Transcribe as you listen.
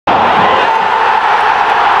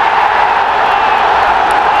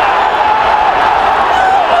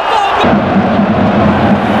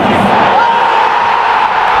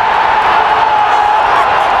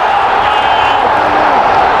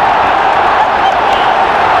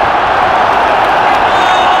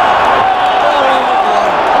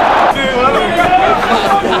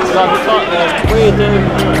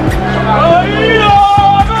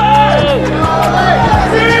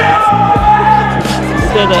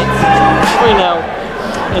minutes.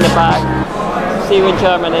 3-0 in the bag. See you in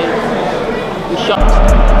Germany. We shot.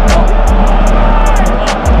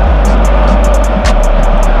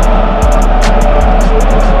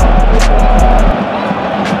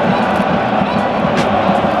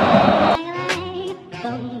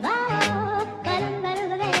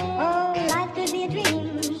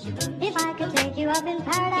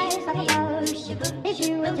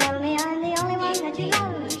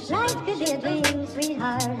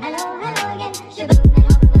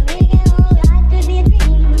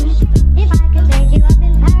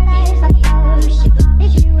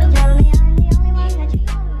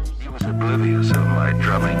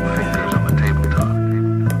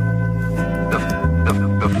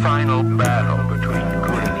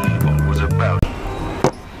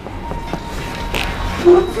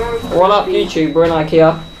 What up YouTube, we're in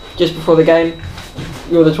IKEA just before the game.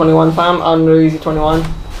 You're the 21 fam, I'm Louis 21.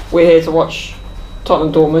 We're here to watch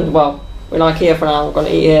Tottenham Dortmund. Well, we're in IKEA for now, we're going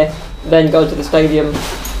to eat here, then go to the stadium,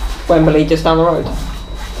 Wembley, just down the road.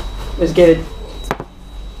 Let's get it.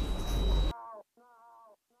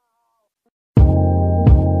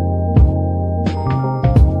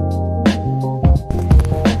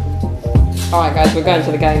 Alright guys, we're going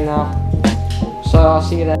to the game now, so I'll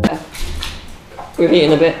see you there. We've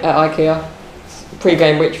eaten a bit at IKEA. It's a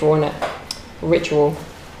pre-game ritual, isn't it? Ritual,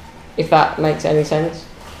 if that makes any sense.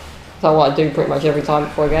 That's what I do pretty much every time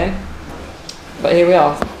before a game. But here we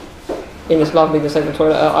are, in this lovely disabled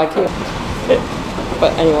toilet at IKEA.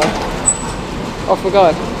 But anyway, off we go.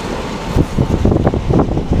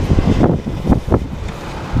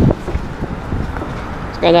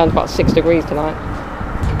 It's going down to about 6 degrees tonight.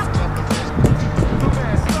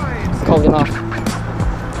 It's cold enough.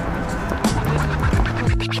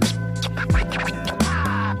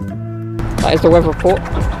 That is the weather report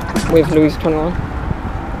with Louis 21.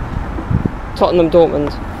 Tottenham Dortmund.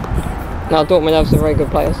 Now Dortmund have some very good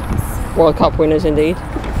players. World Cup winners indeed.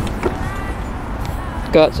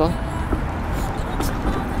 Goetze.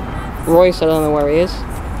 Royce, I don't know where he is.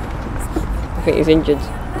 I think he's injured.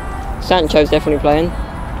 Sancho's definitely playing.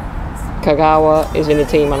 Kagawa is in the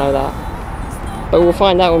team, I know that. But we'll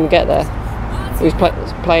find out when we get there who's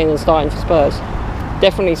playing and starting for Spurs.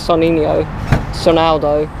 Definitely Soninho,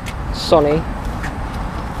 Sonaldo, Sonny.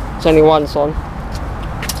 It's only one Son.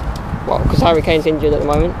 Well, because Harry Kane's injured at the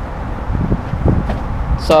moment.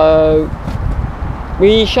 So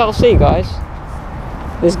we shall see, guys.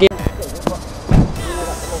 Let's get.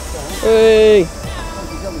 Hey!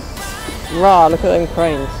 Rah! Look at them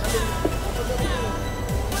cranes.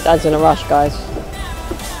 Dad's in a rush, guys.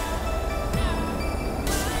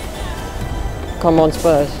 Come on,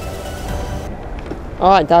 Spurs.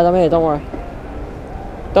 Alright, Dad, I'm here. Don't worry.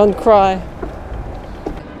 Don't cry.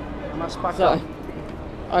 So,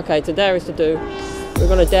 okay, to dare is to do. We're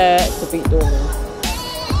going to dare to beat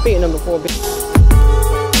Dortmund. Beaten them before.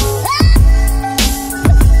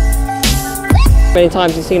 Many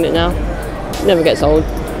times you've seen it now. It never gets old.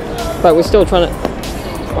 But we're still trying to...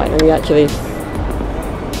 Wait, let me actually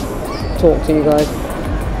talk to you guys.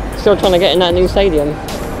 Still trying to get in that new stadium.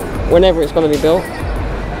 Whenever it's going to be built.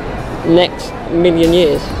 Next million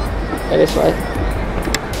years. Go this way.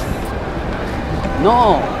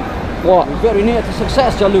 No! What? We're very near to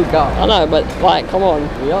success, Gianluca. I know, but like, come on.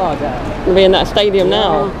 We are there. We'll be in that stadium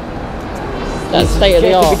now. That's state of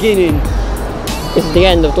the art. The beginning. This is the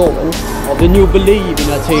end of Dortmund. Of the new believe in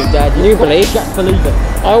our team, Dad. You believe? Just believe it.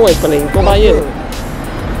 I always believe. What about you?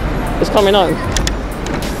 It's coming home.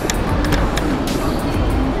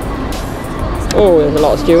 Oh, there's a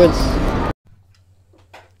lot of stewards.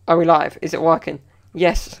 Are we live? Is it working?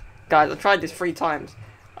 Yes. Guys, I tried this 3 times.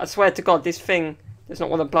 I swear to God, this thing does not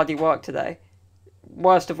want to bloody work today.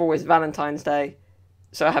 Worst of all is Valentine's Day.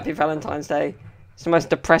 So happy Valentine's Day. It's the most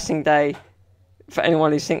depressing day for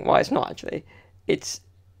anyone who's single. Well, it's not actually. It's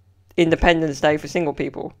Independence Day for single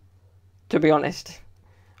people, to be honest.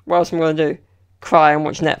 What else am I going to do? Cry and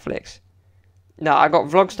watch Netflix. No, I got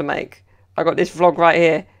vlogs to make. I got this vlog right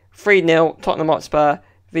here. 3-0, Tottenham Hotspur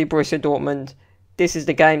v Borussia Dortmund. This is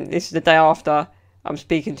the game. This is the day after I'm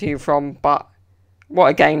speaking to you from, but what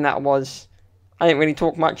a game that was. I didn't really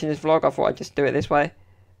talk much in this vlog. I thought I'd just do it this way.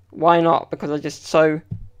 Why not? Because I'm just so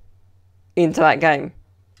into that game.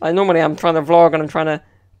 Normally I'm trying to vlog and I'm trying to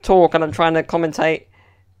talk and I'm trying to commentate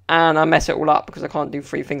and I mess it all up because I can't do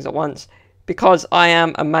 3 things at once. Because I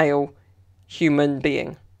am a male human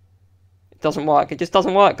being. It doesn't work. It just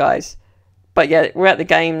doesn't work, guys. But yeah, we're at the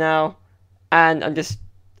game now and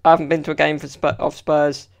I haven't been to a game of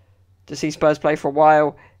Spurs to see Spurs play for a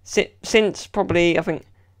while. Since probably, I think,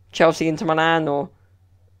 Chelsea Inter Milan, or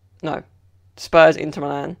no, Spurs Inter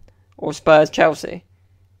Milan, or Spurs Chelsea.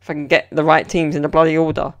 if I can get the right teams in the bloody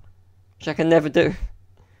order, which I can never do.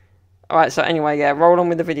 Alright, so anyway, yeah, roll on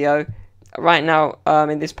with the video. Right now,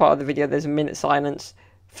 in this part of the video, there's a minute silence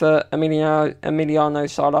for Emiliano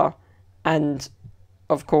Sala and,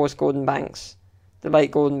 of course, Gordon Banks, the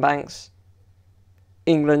late Gordon Banks,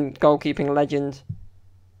 England goalkeeping legend.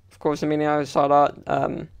 Of course, Emiliano Sala,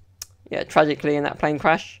 yeah, tragically in that plane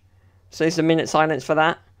crash. So this is a minute silence for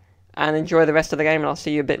that, and enjoy the rest of the game, and I'll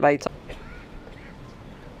see you a bit later.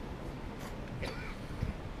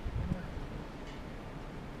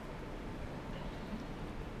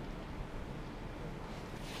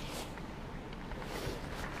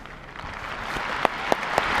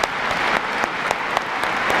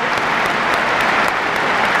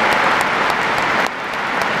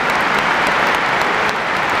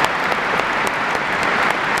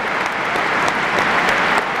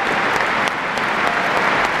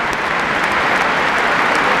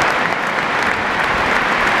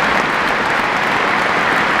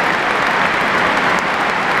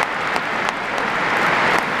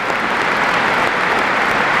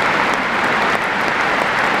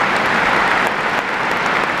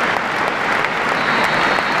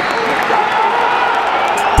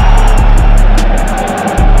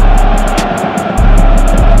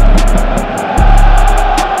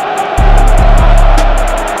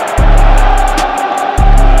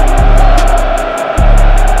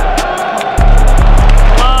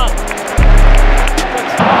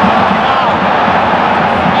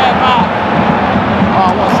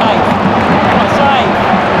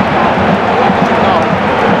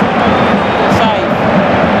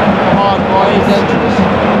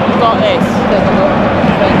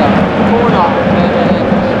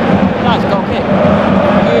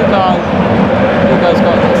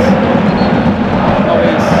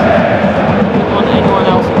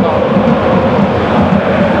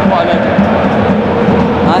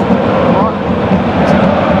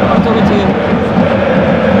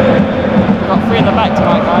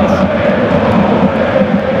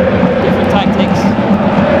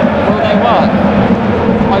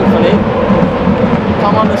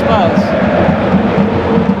 On the Spurs.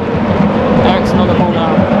 Ericsson on the ball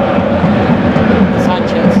now.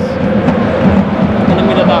 Sanchez in the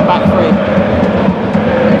middle of that back three.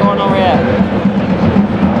 Go on Aurier.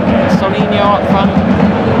 Sonny up front.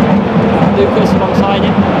 Lucas alongside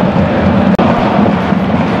him.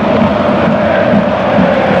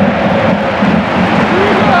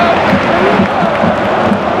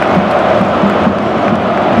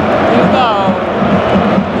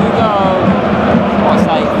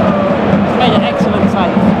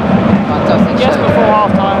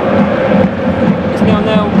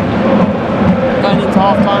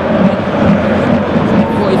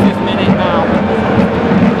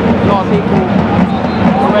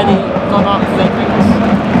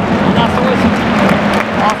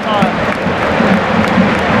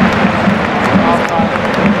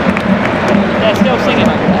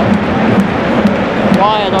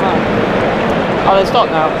 Oh, they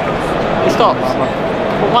stopped now. It stopped.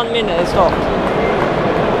 For 1 minute it stopped.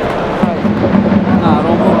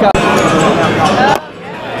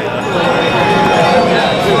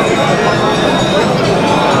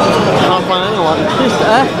 Can't find anyone.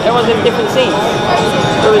 Everyone's in different seats.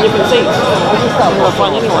 There were different seats. I can't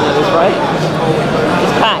find anyone at this rate.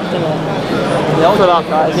 It's packed, isn't it? Good luck,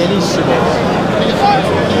 guys.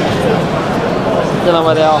 Don't know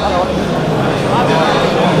where they are.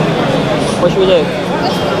 What should we do?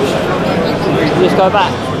 Just go back?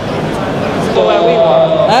 To where we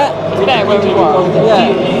were? It's better where we were. Yeah.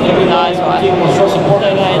 No, it's right. It's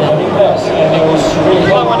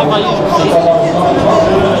not one of my usual seats.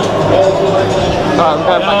 Alright, I'm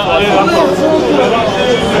going back to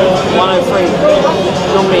 103.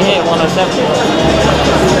 Normally here, 107.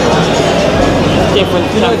 Different.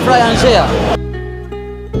 You know France here?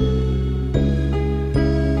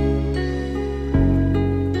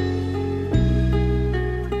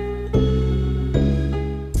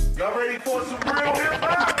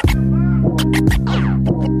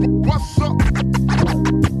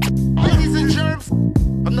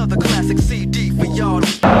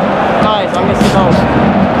 Guys, I missed the goal.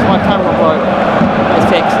 My camera broke. It's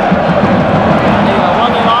fixed. Anyway,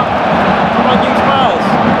 1-0 up. Come on, you Spurs.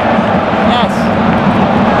 Yes.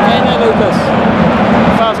 Get in there, Lucas.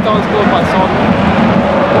 First goal scored by Sonny.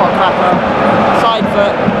 What a cracker. Side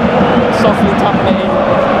foot. Softly tapping it in.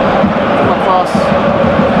 From across.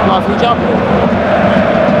 Lovely jumping.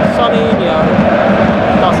 Sonny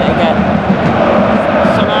does it again.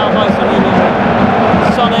 So now, by Sonny.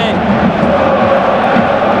 Sonny.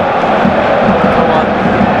 Come on.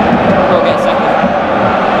 We'll get second.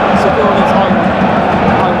 Secured his home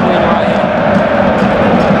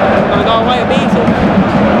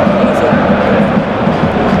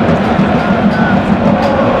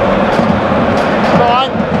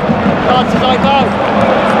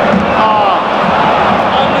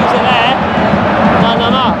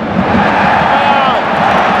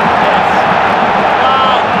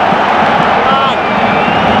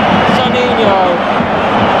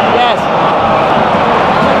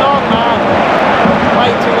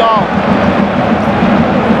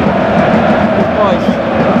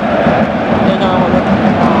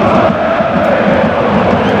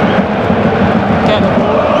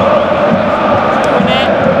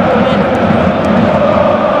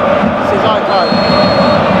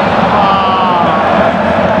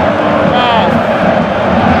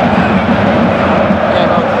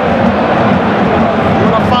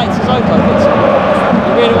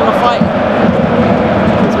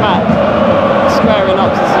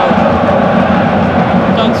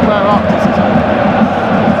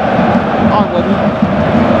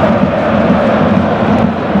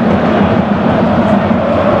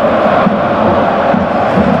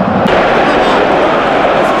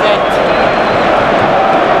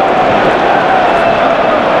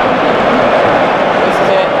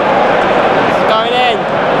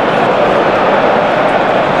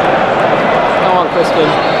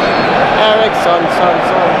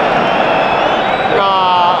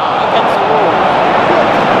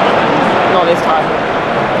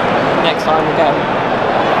next time again.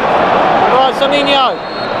 Right, Sonny.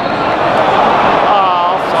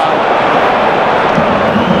 Ah, offside.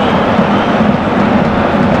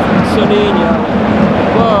 Sonny.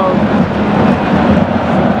 Whoa.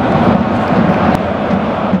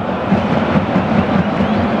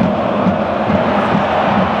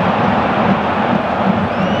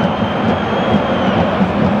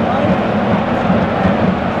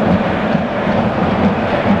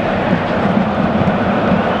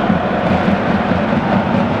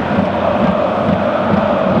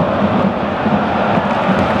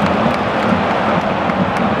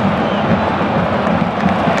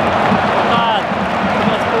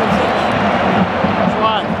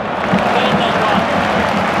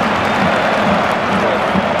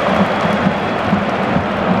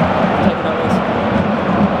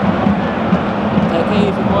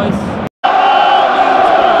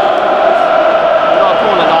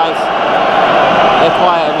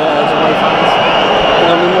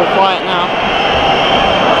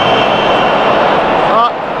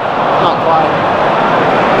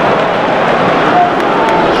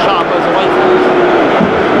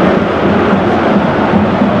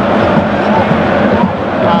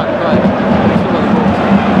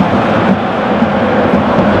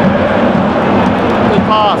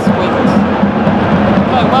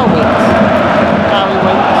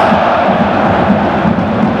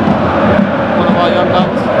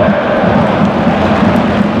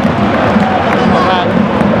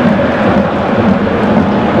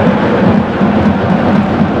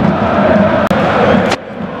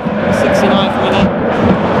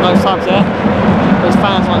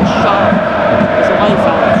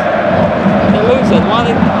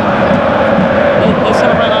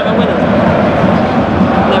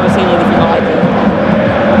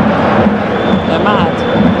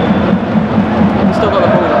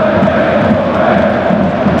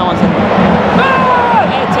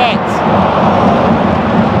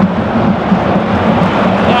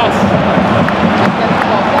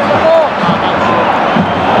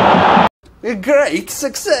 A great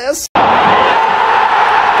success!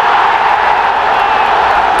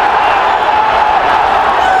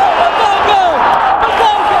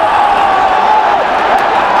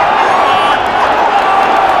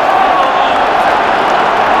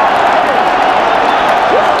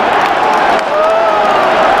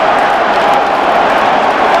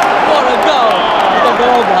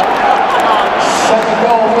 Second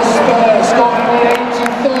goal for Spurs, scoring in the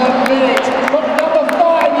 83rd minute from number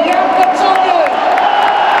 5, llampost.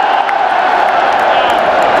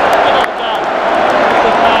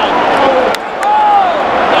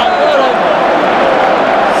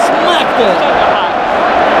 Smacked it!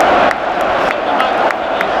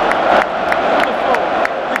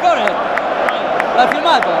 You got it? L'hai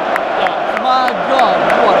filmato? My God,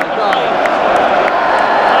 what a goal!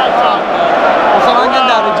 Possiamo anche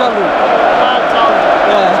andare, Gianluca.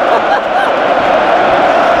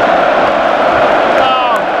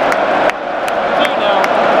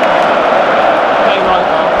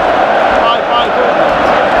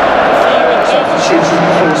 Substitution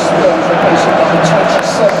for Spurs, replacing number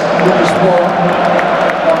 27, Lucas Moore,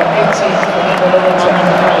 number 18, Fernando Llorente.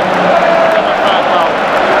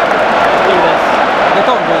 Le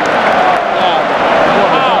toglie?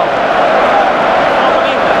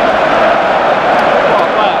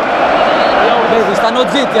 Vedi, stanno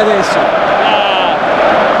zitti adesso.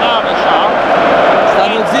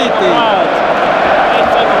 Stanno zitti.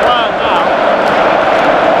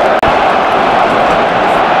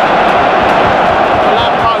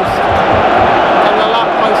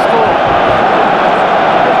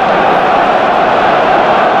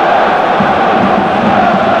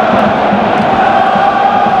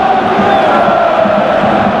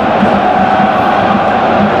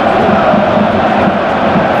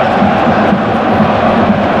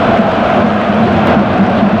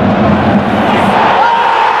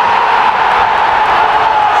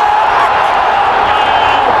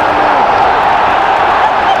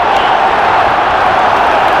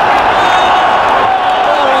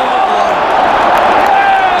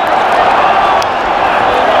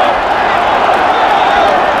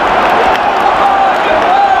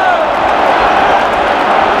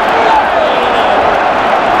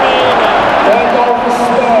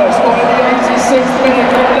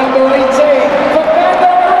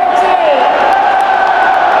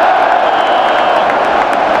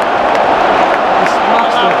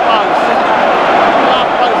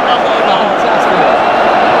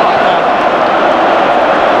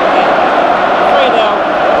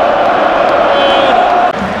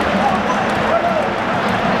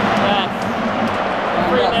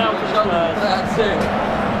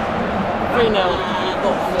 3-0.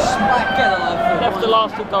 Spacchetta Left the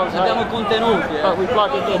last 2 goals. Abbiamo contenuti, But we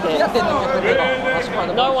bloody did Chi ha it. detto che perdevamo? La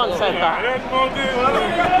squadra. No one said that.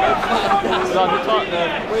 Bloody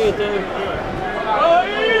Tottenham. We do.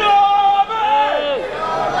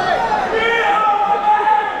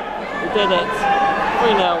 We did it.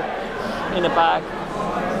 3-0 in the bag.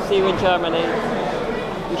 See you in Germany.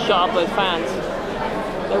 We shut up those fans.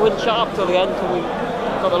 They wouldn't shut up till the end until we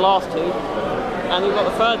got the last 2. And we got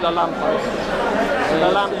the third lamppost.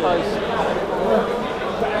 The lamppost.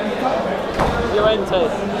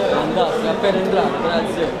 Juventus. Fantastic, appena entrato,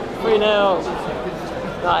 grazie. 3-0.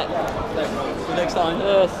 Right. See you next time.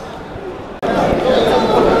 Yes.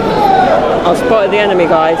 I've spotted the enemy,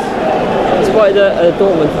 guys. I spotted a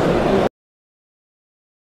Dortmund.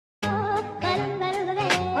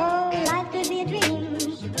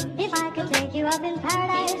 In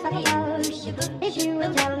paradise up above, if you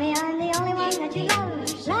would tell me I'm the only one that you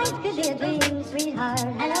love, life could be a dream, sweetheart.